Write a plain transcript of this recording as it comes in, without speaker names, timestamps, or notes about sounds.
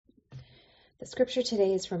The scripture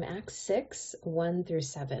today is from Acts 6, 1 through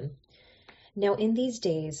 7. Now in these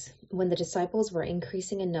days, when the disciples were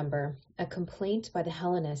increasing in number, a complaint by the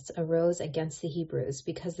Hellenists arose against the Hebrews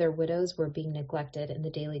because their widows were being neglected in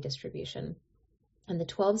the daily distribution. And the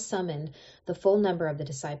 12 summoned the full number of the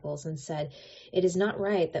disciples and said, "It is not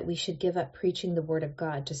right that we should give up preaching the word of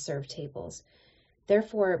God to serve tables.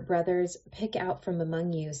 Therefore, brothers, pick out from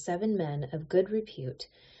among you 7 men of good repute,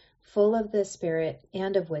 full of the Spirit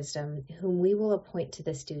and of wisdom, whom we will appoint to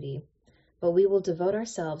this duty. But we will devote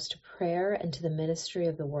ourselves to prayer and to the ministry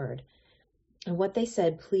of the word." And what they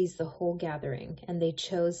said pleased the whole gathering, and they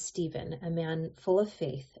chose Stephen, a man full of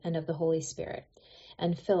faith and of the Holy Spirit,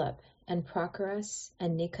 and Philip, and Prochorus,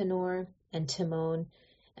 and Nicanor, and Timon,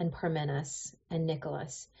 and Parmenas, and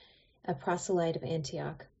Nicholas, a proselyte of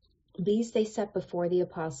Antioch. These they set before the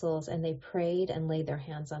apostles, and they prayed and laid their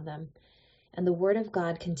hands on them. And the word of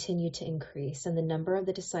God continued to increase, and the number of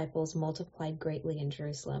the disciples multiplied greatly in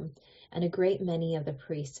Jerusalem, and a great many of the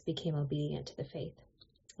priests became obedient to the faith.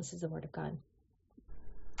 This is the word of God.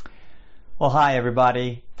 Well, hi,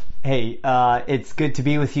 everybody. Hey, it's good to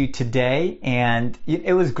be with you today, and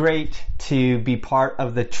it was great to be part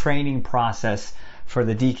of the training process for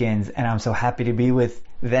the deacons, and I'm so happy to be with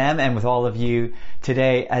them and with all of you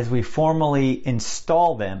today as we formally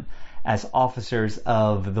install them as officers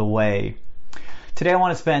of the way. Today I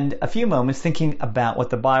want to spend a few moments thinking about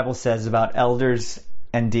what the Bible says about elders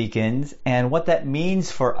and deacons and what that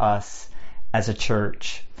means for us as a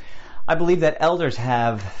church. I believe that elders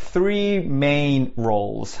have 3 main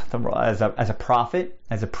roles, as a prophet,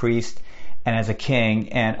 as a priest, and as a king.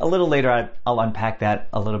 And a little later I'll unpack that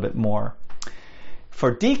a little bit more.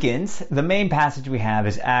 For deacons, the main passage we have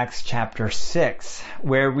is Acts chapter 6,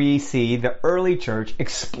 where we see the early church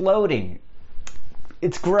exploding.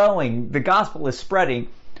 It's growing, the gospel is spreading,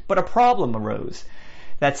 but a problem arose.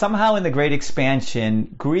 That somehow in the Great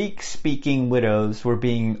Expansion, Greek-speaking widows were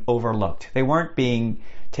being overlooked. They weren't being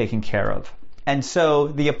taken care of. And so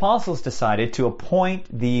the apostles decided to appoint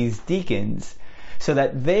these deacons so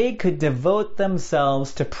that they could devote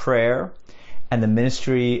themselves to prayer and the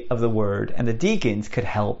ministry of the word, and the deacons could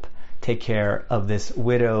help take care of this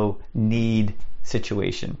widow need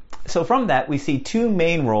situation. So from that, we see 2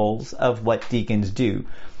 main roles of what deacons do.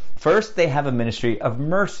 First, they have a ministry of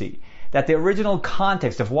mercy. That the original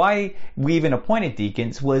context of why we even appointed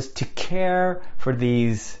deacons was to care for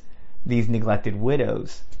these neglected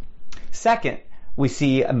widows. Second, we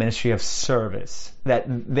see a ministry of service. That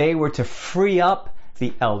they were to free up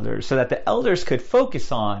the elders so that the elders could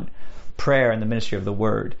focus on prayer and the ministry of the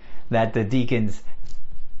word. That the deacons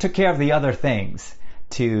took care of the other things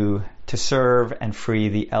to serve and free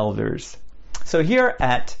the elders. So here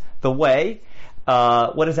at The Way,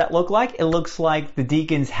 what does that look like? It looks like the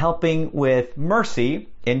deacons helping with mercy,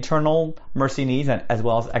 internal mercy needs as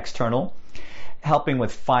well as external, helping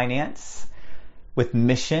with finance, with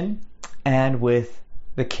mission, and with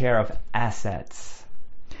the care of assets.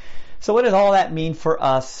 So what does all that mean for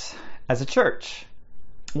us as a church?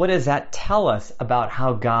 What does that tell us about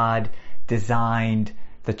how God designed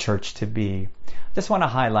the church to be? I just want to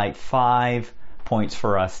highlight 5 points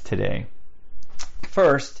for us today.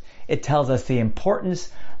 First, it tells us the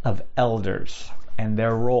importance of elders and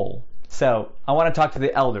their role. So I want to talk to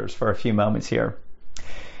the elders for a few moments here.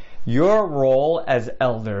 Your role as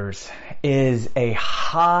elders is a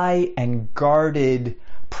high and guarded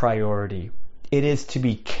priority. It is to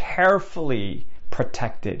be carefully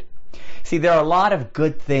protected. See, there are a lot of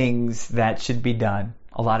good things that should be done,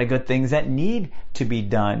 a lot of good things that need to be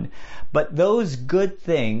done, but those good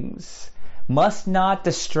things must not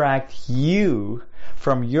distract you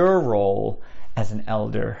from your role as an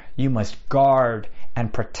elder. You must guard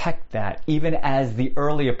and protect that, even as the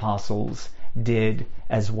early apostles did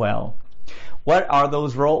as well. What are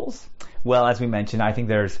those roles? Well, as we mentioned, I think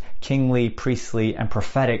there's kingly, priestly, and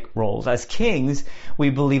prophetic roles. As kings, we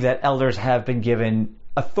believe that elders have been given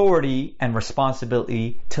authority and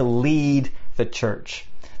responsibility to lead the church.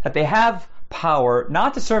 That they have power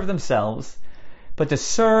not to serve themselves, but to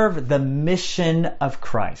serve the mission of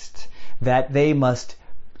Christ. That they must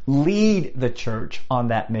lead the church on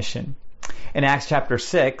that mission. In Acts chapter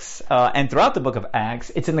 6, and throughout the book of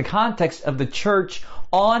Acts, it's in the context of the church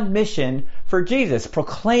on mission for Jesus,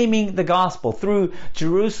 proclaiming the gospel through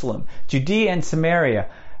Jerusalem, Judea and Samaria,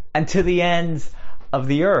 and to the ends of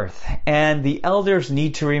the earth. And the elders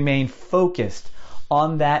need to remain focused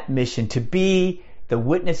on that mission, to be the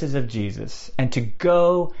witnesses of Jesus, and to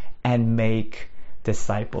go and make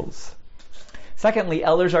disciples. Secondly,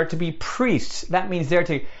 elders are to be priests. That means they're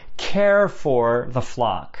to care for the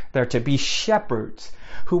flock. They're to be shepherds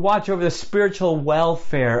who watch over the spiritual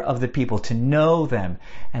welfare of the people, to know them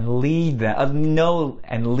and lead them,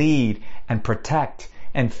 lead and protect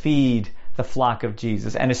and feed the flock of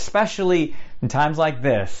Jesus. And especially in times like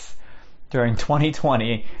this, during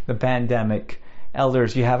 2020, the pandemic,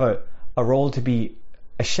 elders, you have a role to be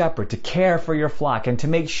a shepherd, to care for your flock and to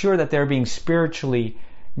make sure that they're being spiritually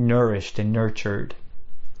nourished and nurtured.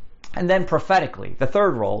 And then prophetically, the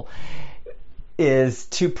third role is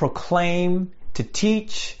to proclaim, to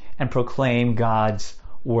teach and proclaim God's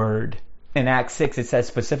word. In Acts 6, it says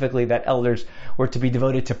specifically that elders were to be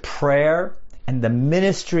devoted to prayer and the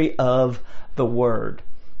ministry of the word.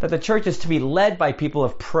 That the church is to be led by people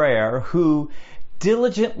of prayer who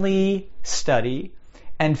diligently study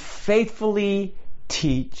and faithfully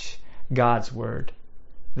teach God's word.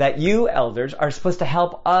 That you, elders, are supposed to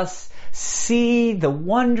help us see the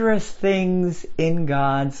wondrous things in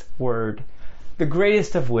God's word, the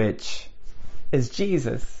greatest of which is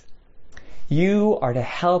Jesus. You are to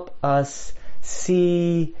help us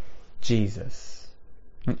see Jesus.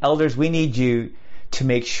 And elders, we need you to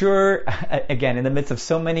make sure, again, in the midst of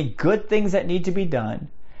so many good things that need to be done,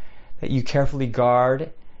 that you carefully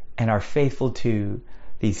guard and are faithful to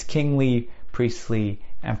these kingly, priestly,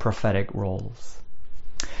 and prophetic roles.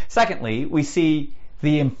 Secondly, we see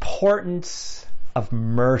the importance of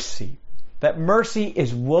mercy. That mercy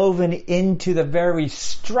is woven into the very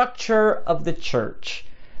structure of the church.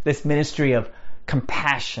 This ministry of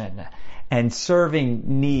compassion and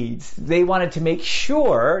serving needs. They wanted to make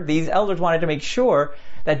sure, these elders wanted to make sure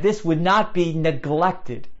that this would not be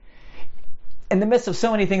neglected. In the midst of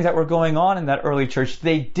so many things that were going on in that early church,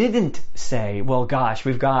 they didn't say, well, gosh,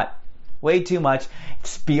 we've got way too much.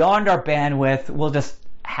 It's beyond our bandwidth. We'll just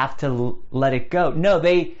have to let it go. No,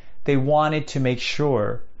 they wanted to make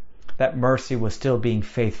sure that mercy was still being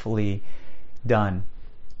faithfully done.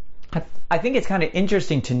 I think it's kind of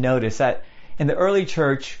interesting to notice that in the early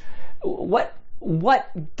church, what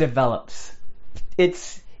develops?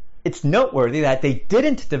 It's noteworthy that they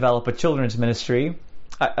didn't develop a children's ministry,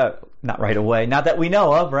 not right away, not that we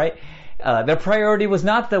know of, right? Their priority was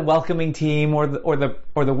not the welcoming team or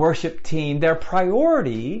the worship team. Their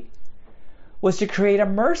priority was to create a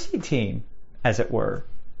mercy team, as it were.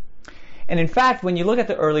 And in fact, when you look at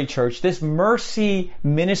the early church, this mercy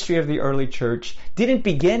ministry of the early church didn't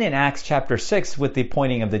begin in Acts chapter 6 with the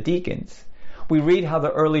appointing of the deacons. We read how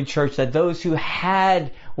the early church, that those who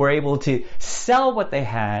were able to sell what they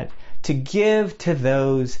had to give to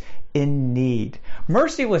those in need.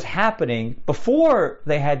 Mercy was happening before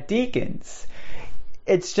they had deacons.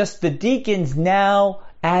 It's just the deacons now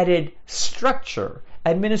added structure,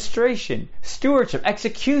 administration, stewardship,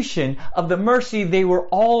 execution of the mercy they were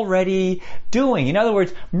already doing. In other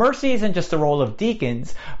words, mercy isn't just the role of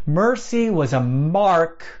deacons. Mercy was a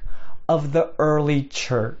mark of the early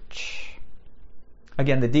church.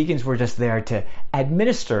 Again, the deacons were just there to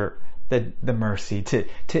administer the mercy,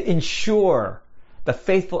 to ensure the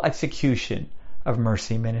faithful execution of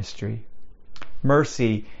mercy ministry.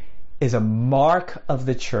 Mercy is a mark of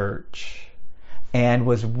the church and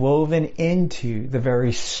was woven into the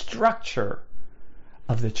very structure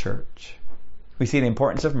of the church. We see the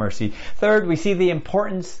importance of mercy. Third, we see the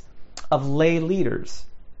importance of lay leaders.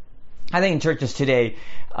 I think in churches today,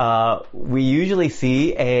 we usually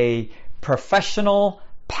see a professional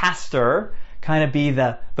pastor kind of be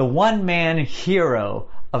the one-man hero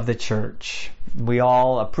of the church. We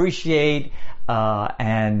all appreciate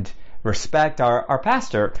and respect our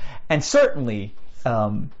pastor. And certainly,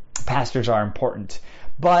 pastors are important.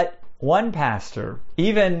 But one pastor,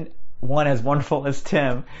 even one as wonderful as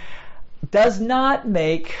Tim, does not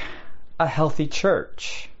make a healthy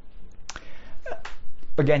church.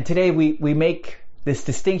 Again, today we make this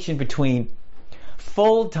distinction between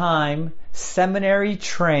full-time,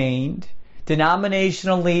 seminary-trained,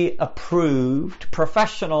 denominationally approved,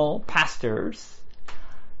 professional pastors,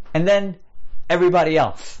 and then everybody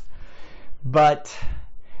else. But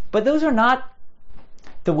those are not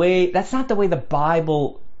that's not the way the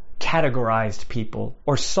Bible categorized people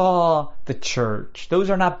or saw the church.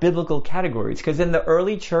 Those are not biblical categories, because in the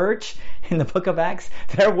early church, in the book of Acts,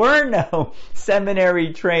 there were no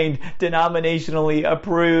seminary-trained, denominationally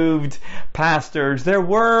approved pastors. There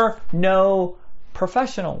were no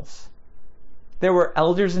professionals. There were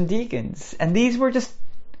elders and deacons, and these were just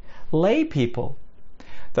lay people.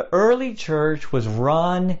 The early church was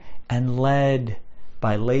run and led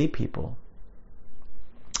by lay people.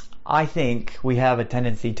 I think we have a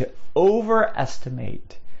tendency to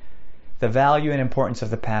overestimate the value and importance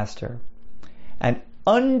of the pastor and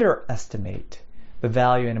underestimate the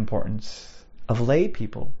value and importance of lay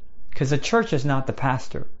people. Because the church is not the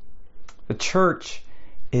pastor. The church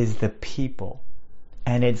is the people.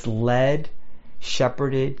 And it's led,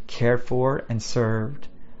 shepherded, cared for, and served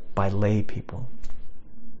by lay people.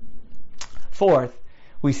 Fourth,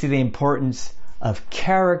 we see the importance of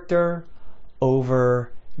character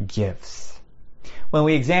over gifts. When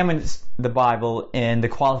we examine the Bible in the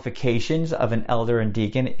qualifications of an elder and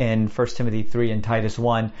deacon in 1 Timothy 3 and Titus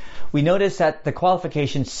 1, we notice that the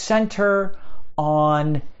qualifications center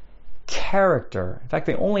on character. In fact,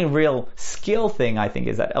 the only real skill thing, I think,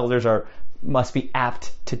 is that elders must be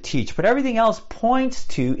apt to teach. But everything else points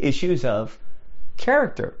to issues of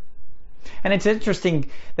character. And it's interesting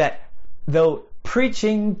that though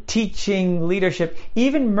preaching, teaching, leadership,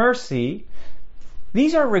 even mercy,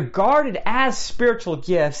 these are regarded as spiritual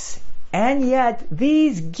gifts, and yet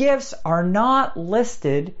these gifts are not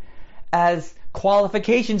listed as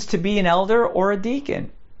qualifications to be an elder or a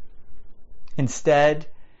deacon. Instead,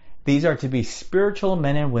 these are to be spiritual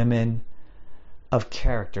men and women of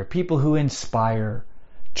character, people who inspire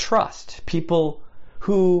trust, people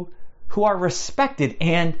who are respected,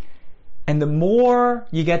 and the more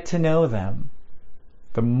you get to know them,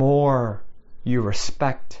 the more you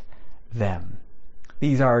respect them.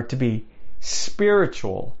 These are to be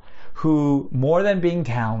spiritual, who, more than being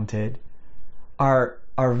talented, are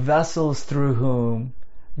vessels through whom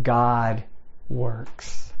God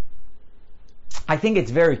works. I think it's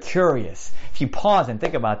very curious. If you pause and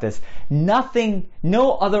think about this,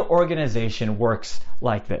 no other organization works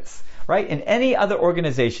like this, right? In any other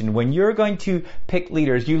organization, when you're going to pick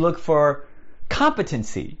leaders, you look for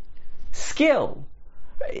competency, skill,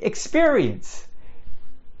 experience.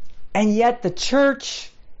 And yet the church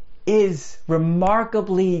is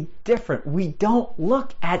remarkably different. We don't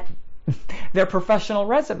look at their professional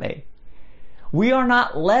resume. We are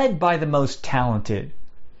not led by the most talented,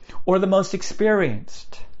 or the most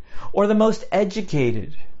experienced, or the most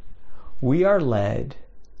educated. We are led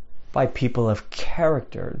by people of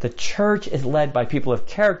character. The church is led by people of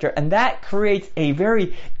character, and that creates a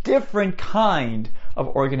very different kind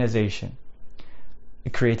of organization.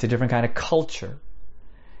 It creates a different kind of culture.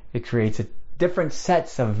 It creates different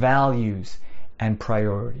sets of values and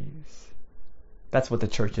priorities. That's what the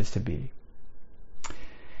church is to be.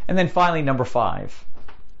 And then finally, number 5,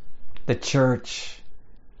 the church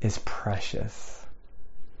is precious.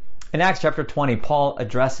 In Acts chapter 20, Paul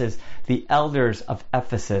addresses the elders of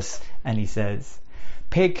Ephesus, and he says,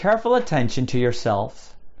 "Pay careful attention to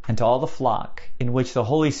yourselves and to all the flock in which the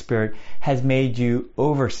Holy Spirit has made you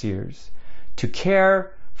overseers, to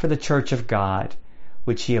care for the church of God,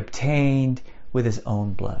 which he obtained with his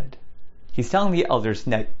own blood." He's telling the elders,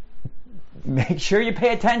 now, make sure you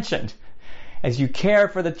pay attention as you care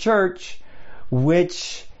for the church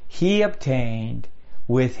which he obtained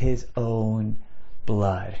with his own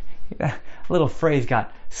blood. A little phrase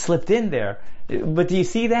got slipped in there. But do you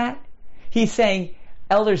see that? He's saying,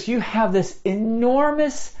 elders, you have this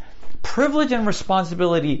enormous privilege and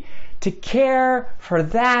responsibility to care for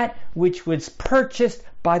that which was purchased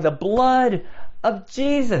by the blood of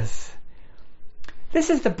Jesus. This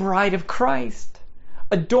is the bride of Christ,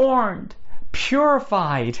 adorned,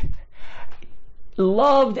 purified,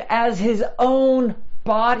 loved as his own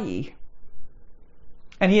body.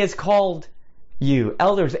 And he has called you,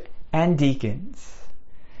 elders and deacons,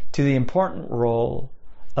 to the important role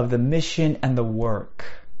of the mission and the work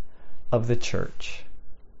of the church.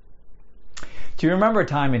 Do you remember a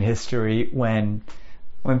time in history when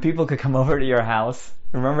people could come over to your house?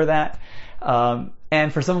 Remember that?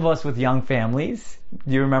 And for some of us with young families,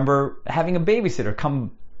 do you remember having a babysitter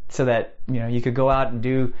come so that you could go out and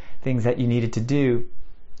do things that you needed to do?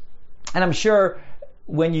 And I'm sure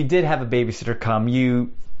when you did have a babysitter come,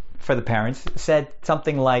 you, for the parents, said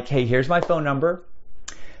something like, "Hey, here's my phone number.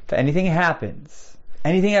 If anything happens,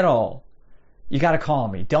 anything at all, you got to call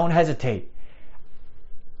me. Don't hesitate.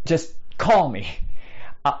 Just call me.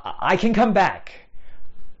 I can come back.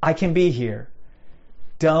 I can be here.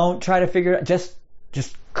 Don't try to figure it out.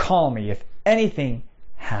 Just call me if anything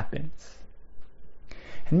happens."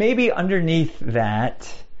 And maybe underneath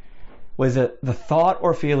that was the thought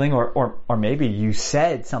or feeling, or maybe you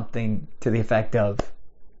said something to the effect of,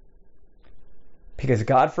 because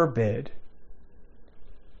God forbid,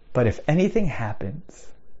 but if anything happens,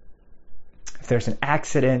 if there's an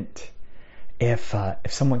accident, if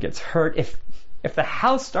someone gets hurt, if the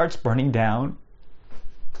house starts burning down,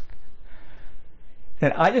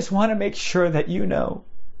 then I just want to make sure that you know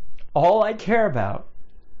all I care about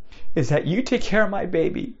is that you take care of my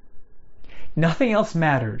baby. Nothing else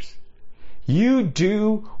matters. You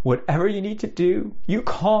do whatever you need to do. You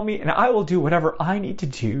call me and I will do whatever I need to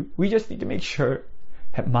do. We just need to make sure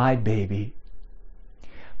that my baby,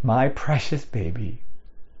 my precious baby,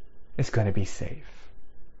 is going to be safe.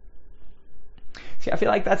 See, I feel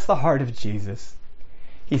like that's the heart of Jesus.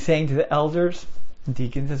 He's saying to the elders and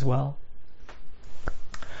deacons as well,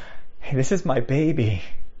 hey, this is my baby.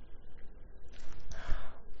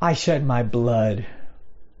 I shed my blood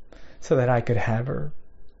so that I could have her.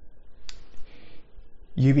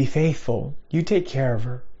 You be faithful. You take care of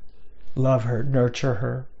her. Love her. Nurture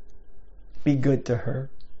her. Be good to her.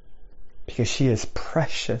 Because she is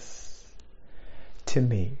precious to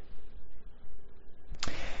me.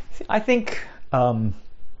 See, I think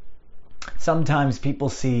sometimes people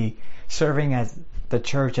see serving as the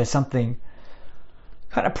church as something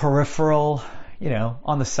kind of peripheral,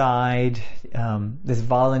 on the side, this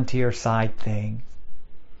volunteer side thing.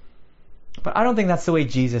 But I don't think that's the way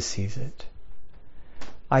Jesus sees it.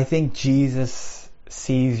 I think Jesus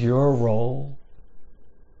sees your role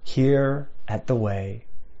here at the Way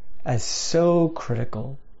as so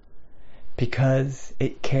critical because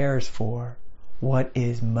it cares for what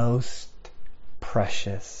is most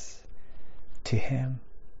precious to Him.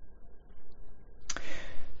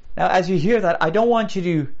 Now, as you hear that, I don't want you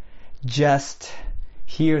to just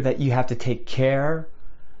hear that you have to take care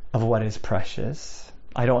of what is precious.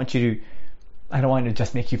 I don't want to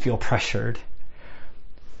just make you feel pressured.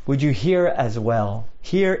 Would you hear as well,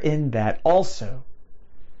 hear in that also,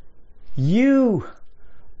 you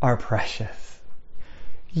are precious.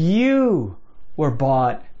 You were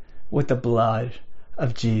bought with the blood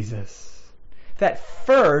of Jesus. That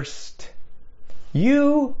first,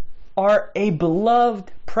 you are a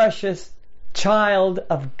beloved, precious child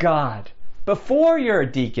of God. Before you're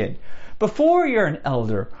a deacon, before you're an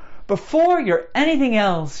elder, before you're anything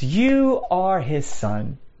else, you are His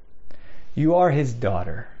son. You are His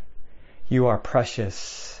daughter. You are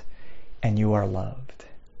precious and you are loved.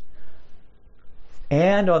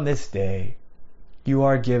 And on this day, you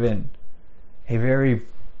are given a very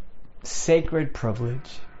sacred privilege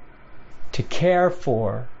to care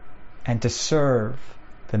for and to serve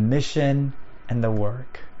the mission and the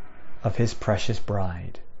work of His precious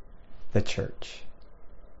bride, the church.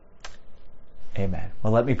 Amen.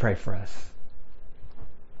 Well, let me pray for us.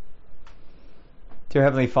 Dear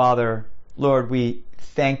Heavenly Father, Lord, we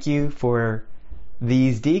thank You for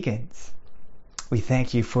these deacons. We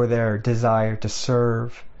thank You for their desire to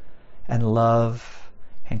serve and love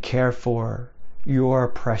and care for Your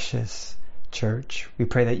precious church. We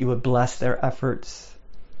pray that You would bless their efforts.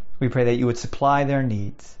 We pray that You would supply their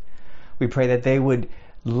needs. We pray that they would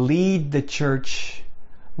lead the church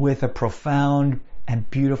with a profound and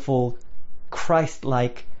beautiful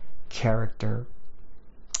Christ-like character.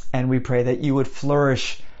 And we pray that You would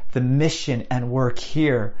flourish the mission and work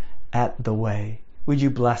here at the Way. Would You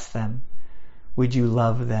bless them? Would You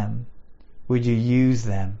love them? Would You use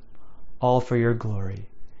them? All for Your glory.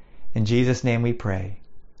 In Jesus' name we pray.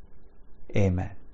 Amen.